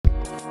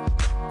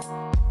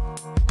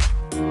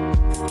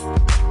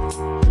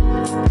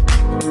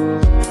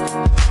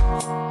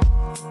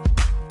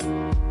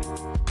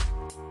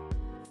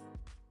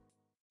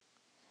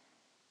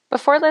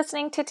Before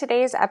listening to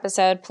today's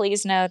episode,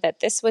 please know that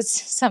this was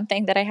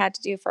something that I had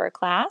to do for a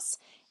class,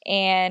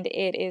 and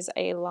it is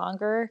a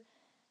longer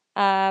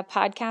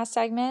podcast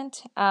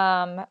segment,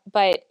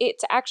 but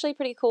it's actually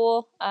pretty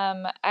cool.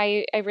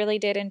 I really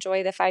did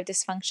enjoy the 5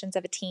 dysfunctions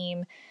of a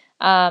team.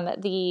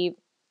 The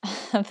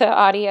the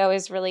audio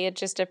is really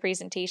just a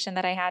presentation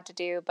that I had to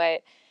do,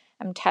 but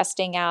I'm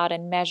testing out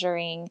and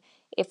measuring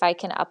if I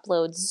can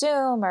upload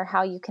Zoom or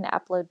how you can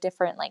upload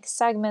different like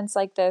segments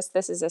like this.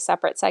 This is a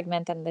separate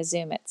segment than the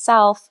Zoom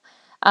itself.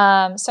 So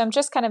I'm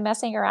just kind of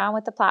messing around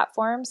with the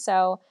platform.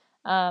 So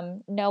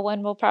no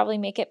one will probably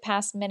make it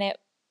past minute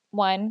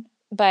 1.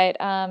 But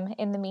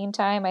in the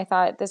meantime, I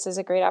thought this is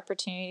a great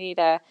opportunity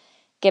to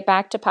get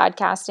back to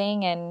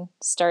podcasting and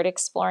start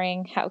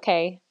exploring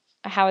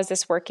how is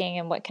this working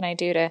and what can I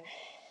do to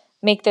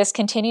make this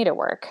continue to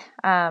work.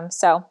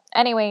 So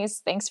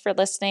anyways, thanks for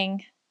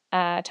listening.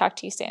 Talk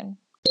to you soon.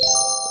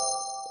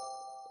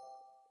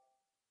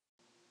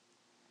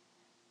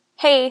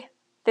 Hey,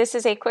 this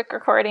is a quick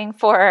recording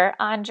for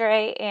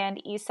Andre and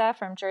Isa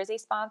from Jersey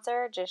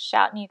Sponsor, just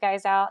shouting you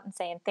guys out and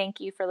saying thank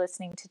you for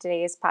listening to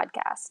today's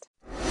podcast.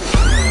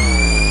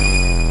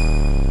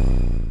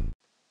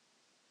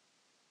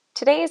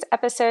 Today's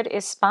episode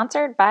is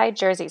sponsored by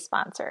Jersey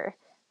Sponsor,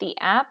 the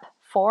app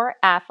for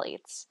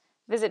athletes.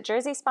 Visit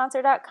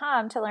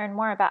jerseysponsor.com to learn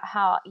more about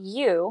how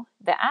you,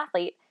 the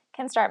athlete,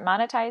 can start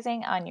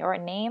monetizing on your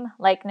name,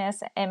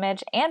 likeness,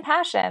 image, and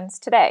passions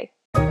today.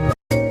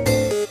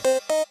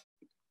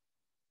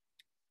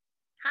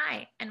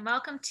 Hi, and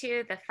welcome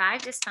to the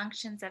 5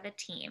 Dysfunctions of a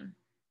Team,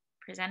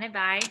 presented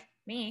by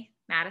me,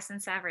 Madison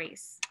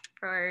Savarese,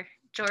 for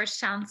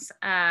Georgetown's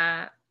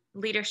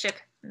leadership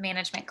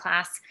management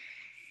class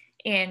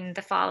in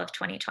the fall of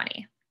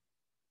 2020.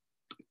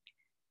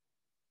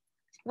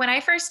 When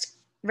I first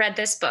read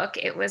this book,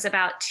 it was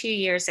about 2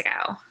 years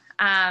ago.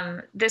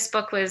 This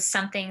book was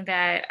something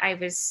that I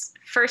was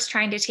first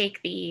trying to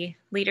take the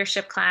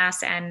leadership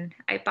class, and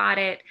I bought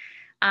it.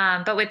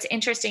 But what's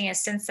interesting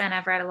is since then,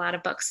 I've read a lot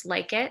of books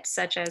like it,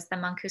 such as The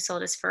Monk Who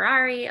Sold His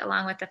Ferrari,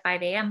 along with the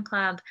 5 a.m.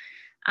 Club.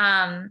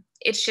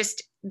 It's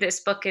just, this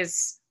book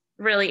is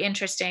really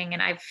interesting,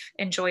 and I've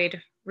enjoyed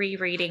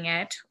rereading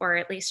it, or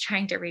at least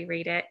trying to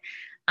reread it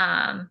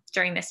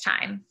during this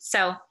time.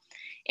 So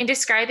in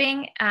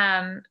describing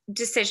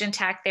Decision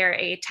Tech, they're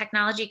a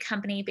technology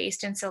company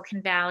based in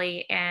Silicon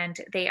Valley, and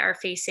they are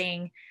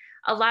facing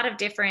a lot of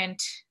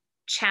different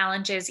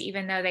challenges,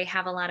 even though they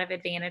have a lot of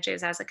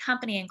advantages as a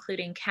company,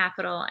 including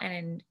capital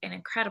and an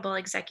incredible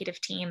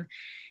executive team.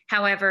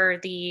 However,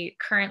 the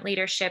current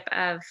leadership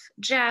of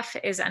Jeff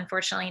is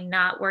unfortunately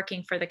not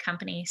working for the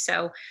company.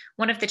 So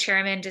one of the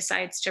chairmen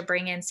decides to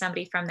bring in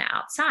somebody from the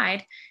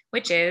outside,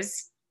 which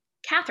is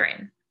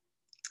Catherine.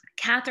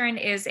 Catherine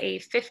is a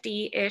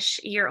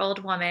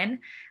 50-ish-year-old woman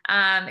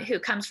who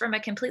comes from a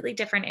completely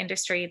different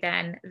industry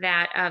than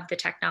that of the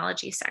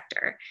technology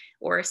sector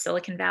or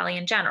Silicon Valley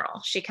in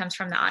general. She comes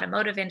from the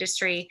automotive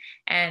industry,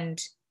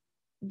 and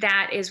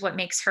that is what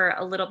makes her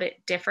a little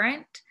bit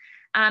different.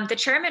 The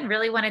chairman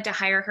really wanted to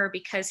hire her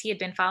because he had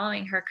been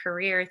following her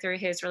career through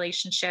his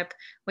relationship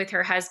with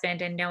her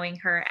husband and knowing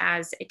her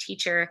as a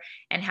teacher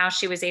and how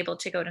she was able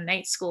to go to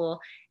night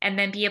school and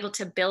then be able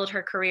to build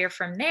her career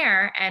from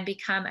there and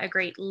become a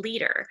great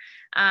leader.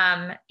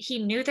 He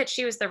knew that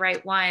she was the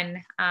right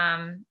one,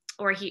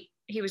 or he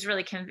was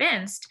really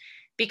convinced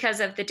because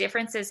of the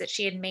differences that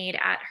she had made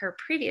at her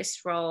previous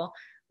role,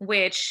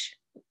 which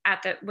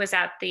was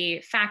at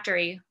the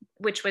factory,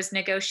 which was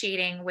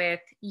negotiating with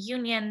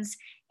unions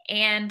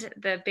and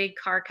the big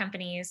car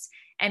companies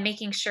and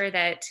making sure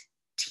that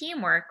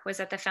teamwork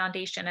was at the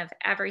foundation of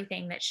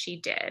everything that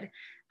she did.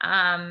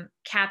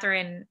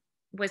 Catherine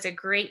was a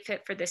great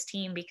fit for this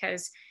team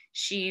because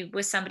she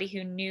was somebody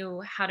who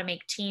knew how to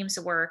make teams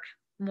work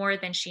more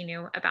than she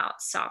knew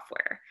about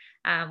software,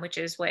 which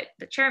is what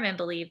the chairman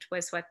believed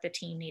was what the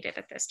team needed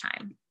at this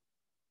time.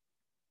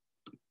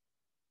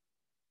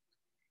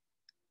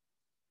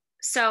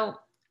 So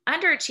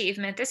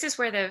underachievement, this is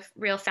where the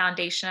real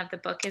foundation of the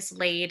book is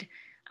laid.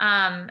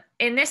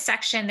 In this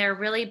section, they're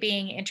really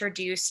being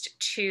introduced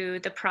to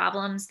the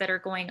problems that are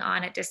going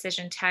on at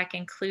Decision Tech,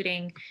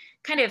 including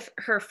kind of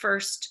her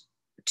first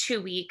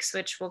 2 weeks,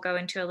 which we'll go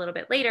into a little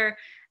bit later,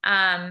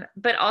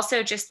 but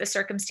also just the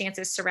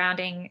circumstances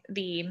surrounding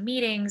the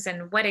meetings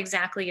and what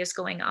exactly is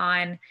going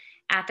on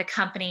at the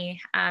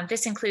company.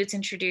 This includes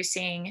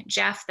introducing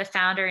Jeff, the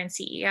founder and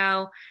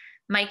CEO,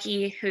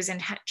 Mikey, who's in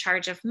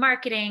charge of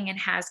marketing and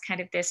has kind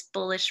of this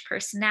bullish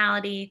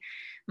personality,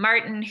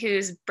 Martin,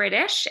 who's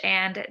British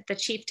and the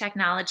chief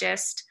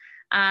technologist,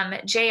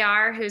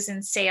 JR, who's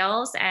in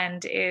sales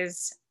and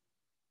is,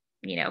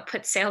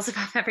 puts sales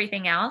above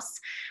everything else,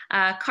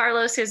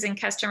 Carlos, who's in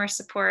customer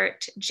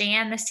support,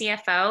 Jan, the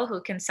CFO, who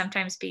can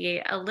sometimes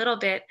be a little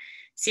bit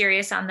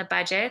serious on the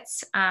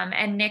budgets,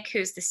 and Nick,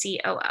 who's the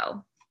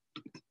COO.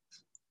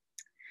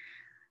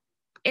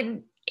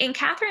 In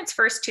Catherine's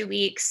first 2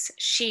 weeks,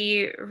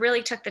 she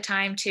really took the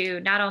time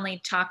to not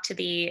only talk to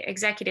the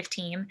executive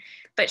team,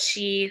 but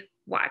she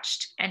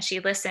watched and she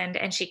listened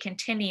and she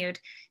continued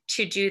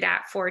to do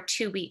that for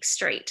 2 weeks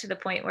straight, to the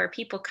point where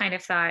people kind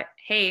of thought,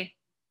 hey,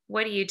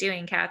 what are you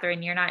doing,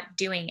 Catherine? You're not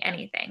doing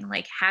anything.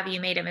 Like, have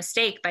you made a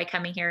mistake by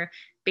coming here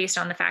based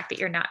on the fact that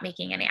you're not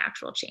making any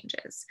actual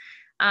changes?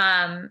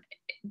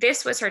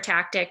 This was her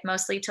tactic,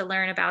 mostly to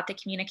learn about the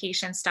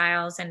communication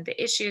styles and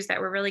the issues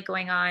that were really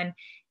going on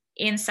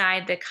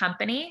inside the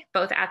company,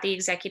 both at the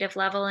executive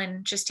level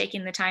and just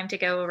taking the time to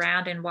go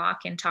around and walk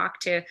and talk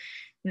to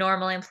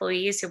normal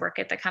employees who work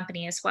at the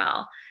company as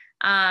well.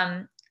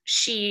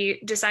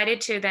 She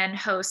decided to then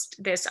host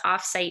this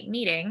offsite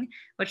meeting,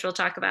 which we'll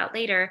talk about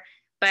later.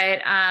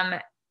 But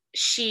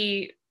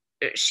she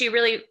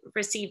really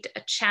received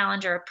a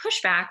challenge or a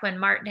pushback when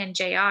Martin and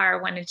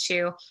JR wanted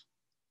to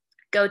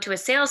go to a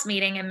sales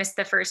meeting and miss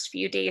the first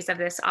few days of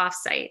this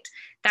offsite.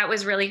 That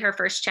was really her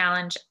first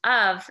challenge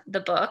of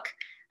the book.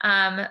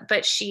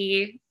 But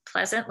she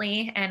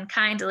pleasantly and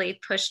kindly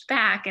pushed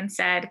back and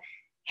said,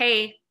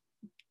 hey,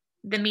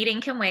 the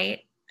meeting can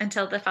wait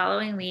until the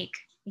following week.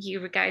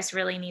 You guys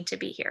really need to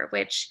be here,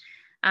 which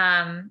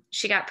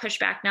she got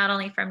pushback not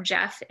only from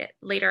Jeff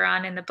later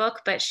on in the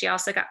book, but she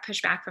also got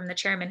pushback from the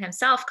chairman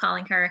himself,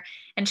 calling her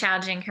and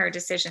challenging her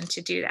decision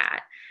to do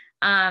that.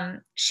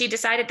 She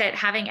decided that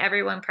having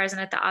everyone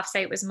present at the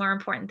offsite was more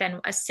important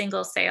than a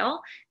single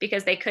sale,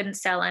 because they couldn't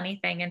sell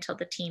anything until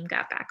the team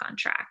got back on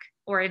track,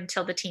 or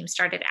until the team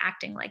started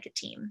acting like a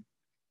team.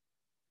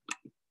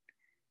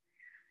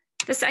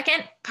 The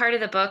second part of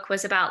the book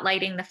was about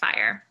lighting the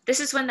fire. This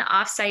is when the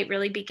offsite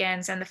really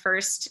begins, and the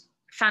first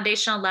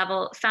foundational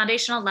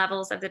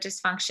levels of the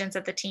dysfunctions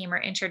of the team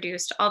are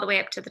introduced all the way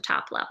up to the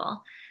top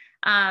level.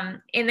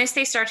 In this,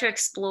 they start to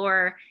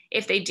explore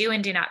if they do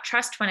and do not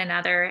trust one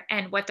another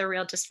and what the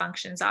real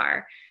dysfunctions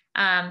are.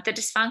 The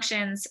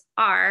dysfunctions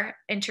are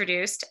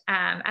introduced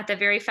at the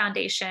very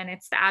foundation.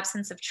 It's the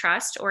absence of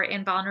trust or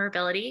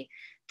invulnerability,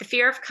 the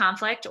fear of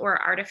conflict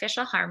or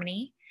artificial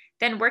harmony,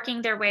 then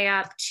working their way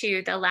up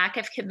to the lack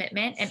of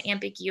commitment and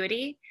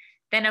ambiguity,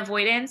 then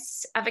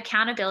avoidance of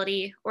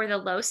accountability or the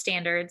low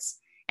standards.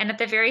 And at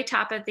the very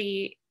top of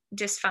the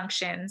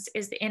dysfunctions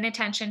is the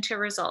inattention to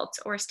results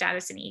or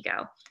status and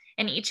ego.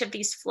 And each of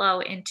these flow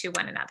into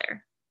one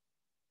another.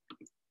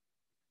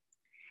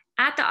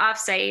 At the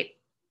offsite,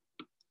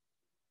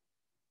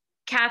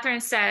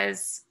 Catherine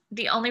says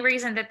the only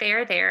reason that they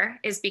are there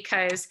is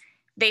because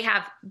they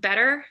have a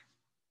better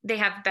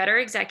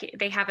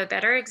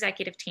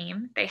executive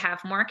team, they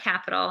have more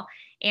capital,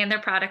 and their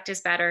product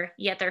is better,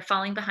 yet they're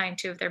falling behind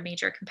two of their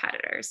major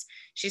competitors.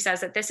 She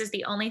says that this is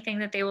the only thing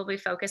that they will be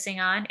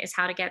focusing on, is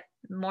how to get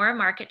more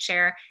market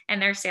share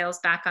and their sales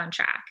back on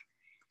track.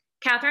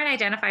 Catherine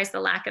identifies the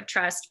lack of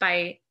trust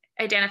by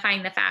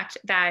identifying the fact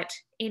that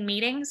in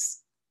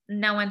meetings,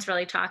 no one's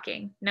really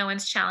talking, no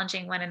one's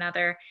challenging one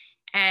another,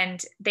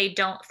 and they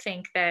don't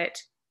think that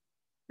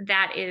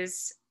that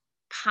is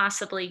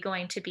possibly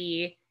going to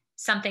be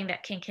something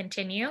that can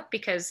continue,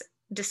 because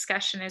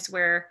discussion is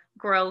where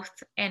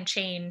growth and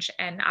change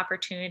and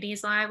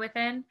opportunities lie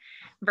within,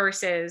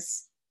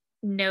 versus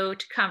no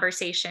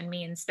conversation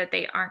means that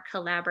they aren't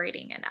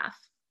collaborating enough.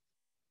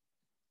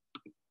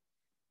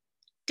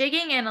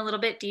 Digging in a little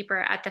bit deeper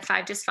at the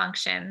 5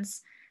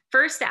 dysfunctions,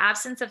 first, the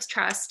absence of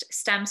trust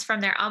stems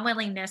from their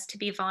unwillingness to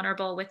be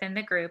vulnerable within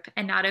the group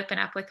and not open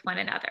up with one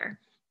another.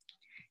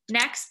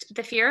 Next,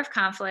 the fear of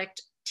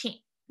conflict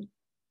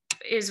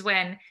is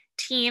when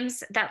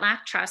teams that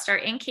lack trust are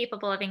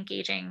incapable of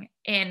engaging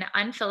in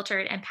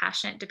unfiltered and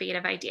passionate debate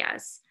of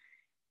ideas.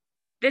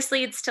 This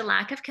leads to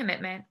lack of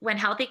commitment when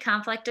healthy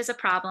conflict is a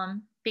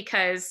problem,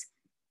 because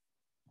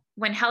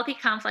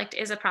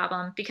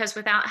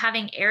without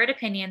having aired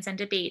opinions and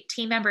debate,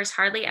 team members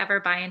hardly ever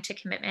buy into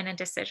commitment and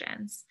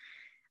decisions.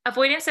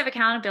 Avoidance of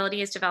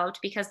accountability is developed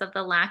because of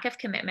the lack of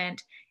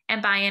commitment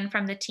and buy-in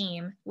from the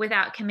team.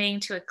 Without committing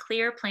to a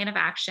clear plan of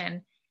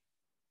action,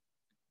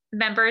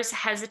 members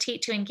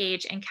hesitate to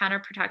engage in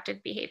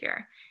counterproductive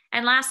behavior.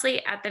 And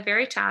lastly, at the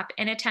very top,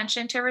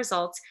 inattention to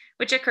results,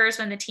 which occurs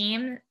when the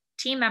team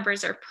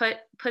members are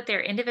put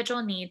their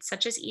individual needs,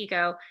 such as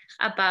ego,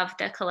 above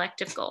the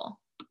collective goal.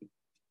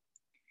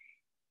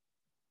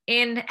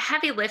 In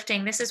heavy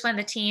lifting, this is when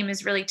the team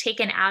is really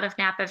taken out of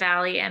Napa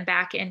Valley and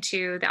back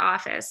into the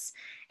office.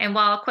 And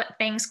while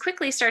things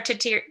quickly start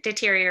to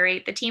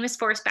deteriorate, the team is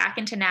forced back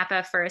into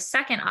Napa for a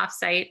second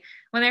offsite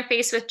when they're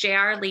faced with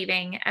JR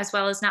leaving, as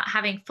well as not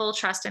having full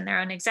trust in their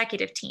own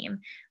executive team,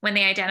 when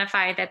they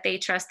identify that they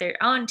trust their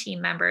own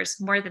team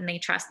members more than they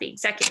trust the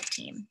executive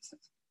team.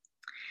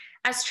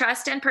 As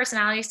trust and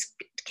personalities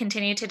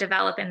continue to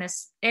develop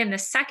in the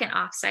second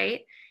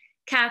offsite,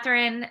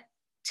 Catherine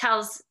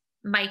tells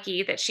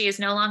Mikey that she is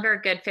no longer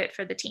a good fit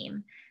for the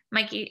team.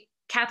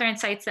 Catherine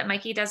cites that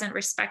Mikey doesn't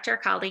respect her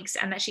colleagues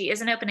and that she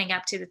isn't opening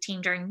up to the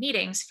team during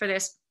meetings for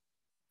this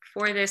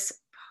part of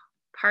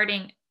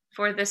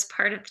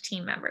the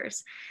team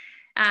members.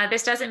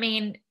 This doesn't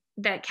mean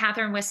that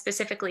Catherine was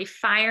specifically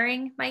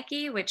firing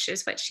Mikey, which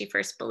is what she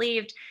first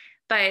believed,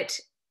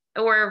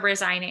 or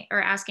resigning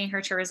or asking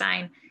her to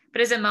resign,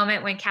 but is a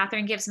moment when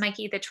Catherine gives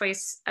Mikey the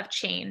choice of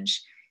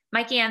change.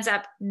 Mikey ends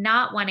up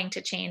not wanting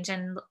to change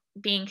and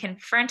being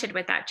confronted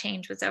with that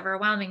change was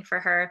overwhelming for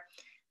her,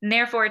 and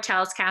therefore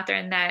tells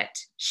Catherine that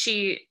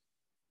she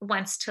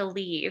wants to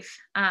leave.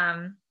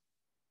 And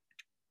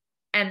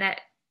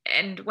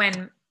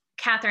when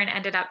Catherine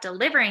ended up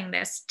delivering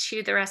this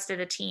to the rest of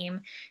the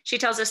team, she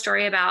tells a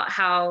story about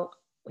how,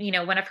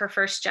 one of her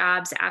first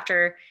jobs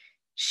after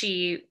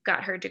she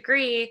got her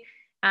degree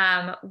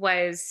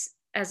was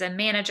as a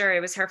manager.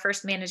 It was her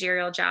first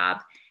managerial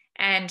job.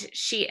 And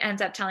she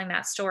ends up telling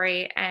that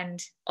story.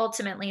 And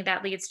ultimately,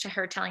 that leads to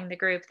her telling the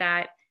group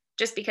that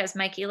just because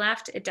Mikey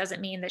left, it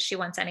doesn't mean that she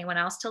wants anyone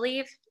else to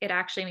leave. It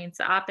actually means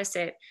the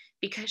opposite,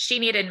 because she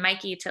needed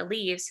Mikey to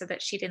leave so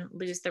that she didn't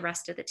lose the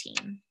rest of the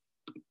team.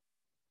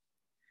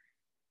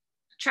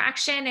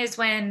 Traction is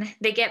when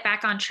they get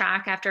back on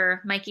track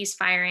after Mikey's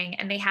firing,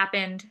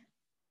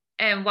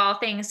 and while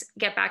things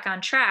get back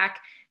on track,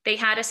 they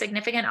had a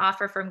significant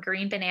offer from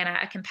Green Banana,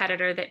 a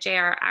competitor that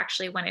JR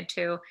actually wanted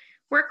to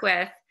work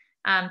with,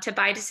 to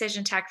buy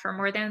Decision Tech for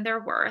more than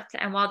they're worth.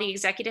 And while the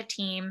executive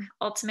team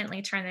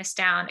ultimately turned this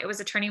down, it was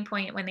a turning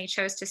point when they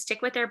chose to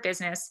stick with their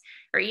business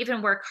or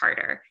even work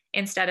harder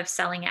instead of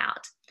selling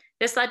out.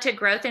 This led to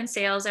growth in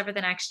sales over the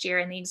next year,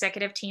 and the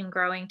executive team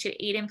growing to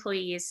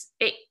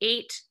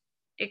 8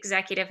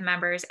 executive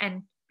members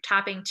and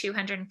topping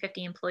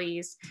 250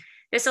 employees.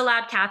 This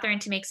allowed Catherine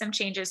to make some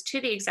changes to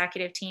the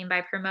executive team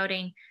by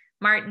promoting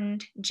Martin,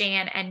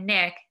 Jan, and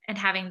Nick and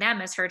having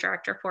them as her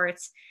direct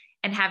reports,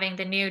 and having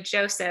the new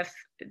Joseph,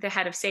 the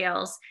head of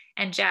sales,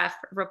 and Jeff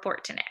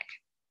report to Nick.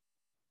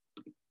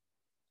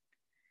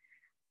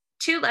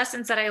 2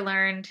 lessons that I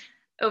learned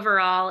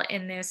overall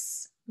in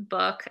this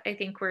book, I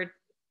think, were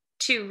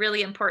 2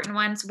 really important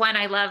ones. One,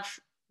 I love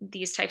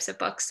these types of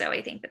books, so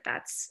I think that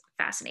that's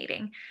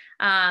fascinating,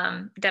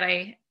 that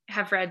I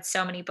have read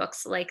so many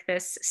books like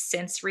this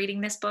since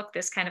reading this book,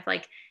 this kind of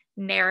like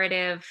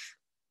narrative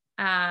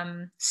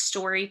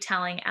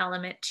storytelling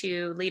element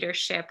to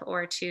leadership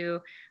or to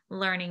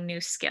learning new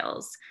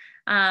skills.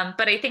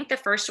 But I think the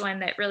first one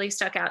that really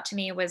stuck out to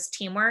me was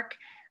teamwork,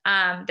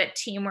 that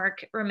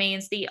teamwork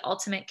remains the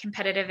ultimate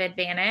competitive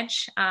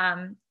advantage,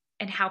 and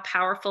how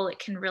powerful it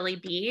can really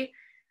be,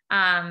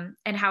 and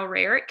how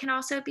rare it can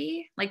also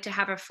be, like to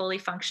have a fully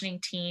functioning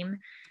team,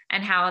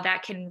 and how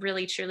that can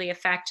really truly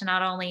affect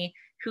not only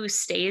who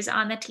stays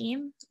on the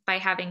team by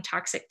having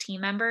toxic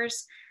team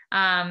members,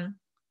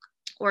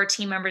 or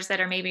team members that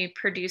are maybe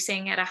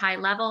producing at a high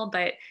level,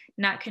 but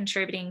not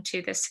contributing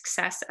to the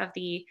success of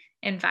the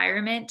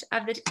environment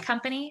of the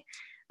company.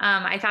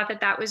 I thought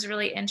that that was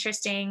really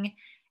interesting.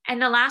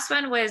 And the last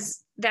one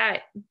was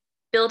that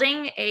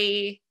building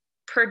a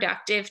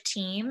productive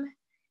team,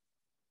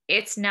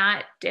 it's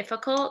not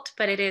difficult,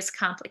 but it is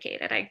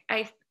complicated.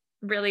 I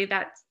really,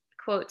 that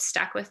quote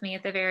stuck with me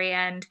at the very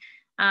end,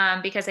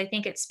 because I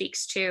think it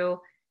speaks to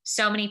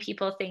so many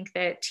people think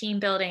that team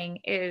building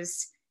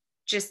is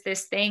just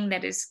this thing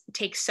that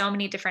takes so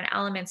many different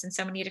elements and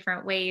so many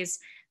different ways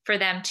for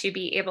them to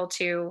be able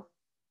to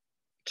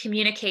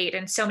communicate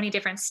in so many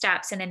different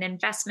steps and an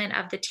investment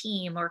of the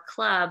team or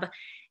club.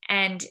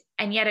 And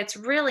yet it's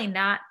really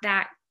not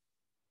that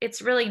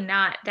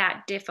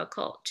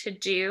difficult to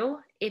do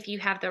if you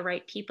have the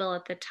right people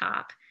at the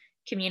top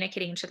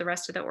communicating to the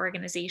rest of the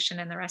organization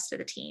and the rest of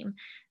the team.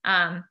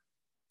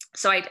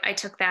 So I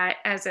took that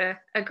as a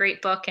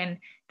great book. And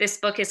this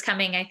book is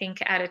coming, I think,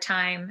 at a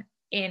time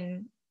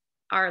in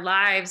our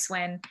lives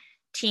when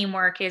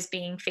teamwork is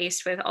being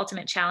faced with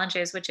ultimate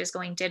challenges, which is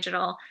going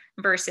digital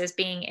versus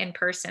being in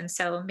person.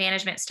 So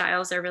management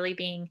styles are really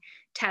being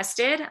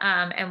tested.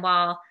 And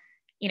while,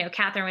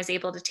 Catherine was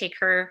able to take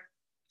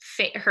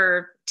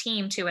her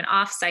team to an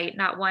offsite,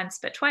 not once,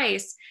 but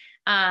twice,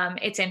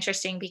 it's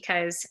interesting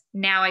because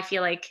now I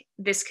feel like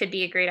this could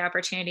be a great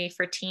opportunity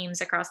for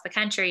teams across the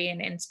country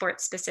and in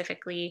sports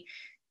specifically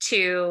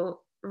to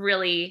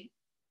really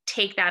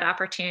take that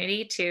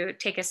opportunity to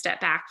take a step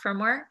back from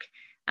work,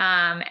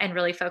 and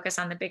really focus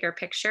on the bigger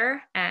picture.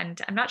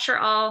 And I'm not sure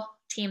all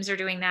teams are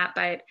doing that,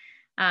 but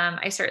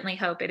I certainly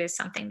hope it is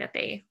something that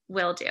they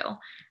will do.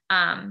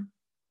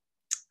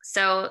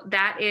 So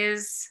that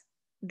is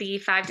the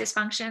 5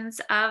 dysfunctions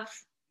of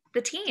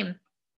the team.